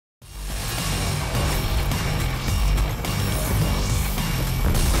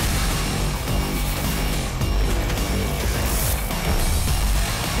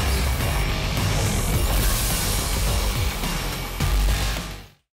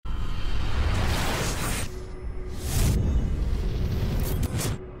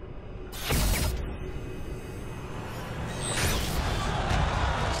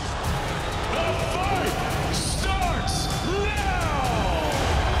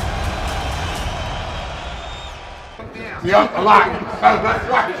Yep, a lot. That's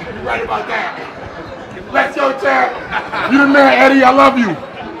right. You're right about that. Let's go, champ. You the man, Eddie. I love you.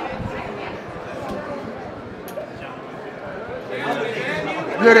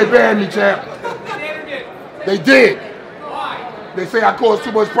 Yeah, they banned me, champ. They did. They say I caused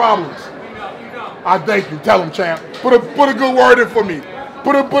too much problems. I thank you. Tell them, champ. Put a good word in for me.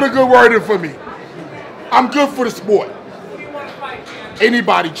 Put a good word in for me. I'm good for the sport.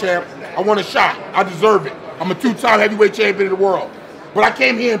 Anybody, champ. I want a shot. I deserve it. I'm a 2-time heavyweight champion of the world. But I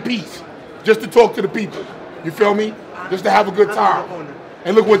came here in peace, just to talk to the people. You feel me? Just to have a good time.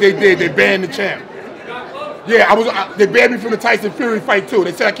 And look what they did. They banned the champ. Yeah, they banned me from the Tyson Fury fight too.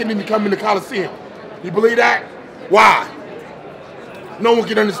 They said I couldn't even come in the Coliseum. You believe that? Why? No one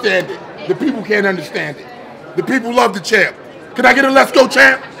can understand it. The people can't understand it. The people love the champ. Can I get a let's go,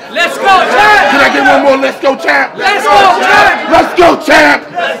 champ? Let's go, champ! Can I get one more let's go, champ? Let's go, champ! Let's go, champ!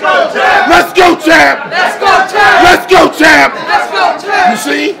 Let's go, champ! Let's go, champ! Let's go, champ! Let's go, champ! Let's go, champ! You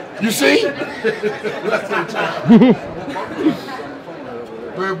see? You see? Let's go, champ.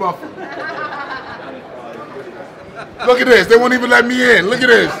 Very Buffer. Look at this. They won't even let me in. Look at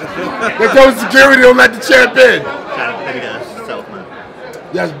this. They told security don't let the champ in.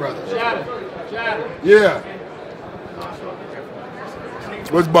 Yes, brother. Yeah.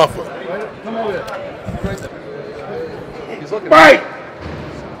 Where's Buffer? Come over here. He's looking. Mike!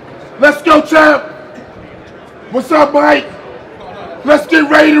 Let's go, champ! What's up, Mike? Let's get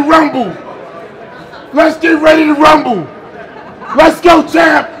ready to rumble. Let's get ready to rumble. Let's go,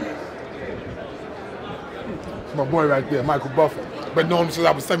 champ! That's my boy right there, Michael Buffer. Been knowing him since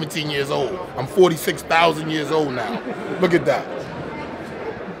I was 17 years old. I'm 46,000 years old now. Look at that.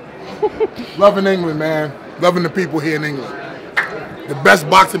 Loving England, man. Loving the people here in England. The best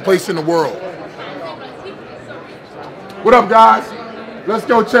boxing place in the world. What up, guys? Let's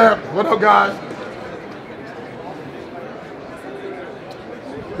go, champ. What up, guys?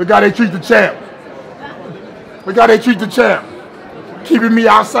 Look how they treat the champ. Look how they treat the champ. Keeping me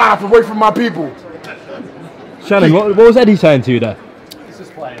outside, away from my people. Shannon, what was Eddie saying to you there? He's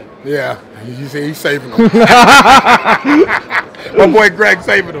just playing. Yeah, you see, he's saving them. My boy Greg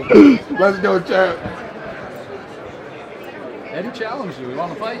saving them. Let's go, champ. Eddie challenged you. We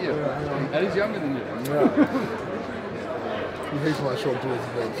want to fight you. Eddie's younger than you. Yeah. He hates when I show up to his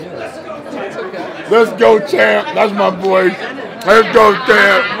face. It's okay. Let's go, champ. That's my boy. Let's go,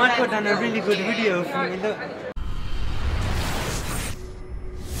 champ. Marco done a really good video for me. Look.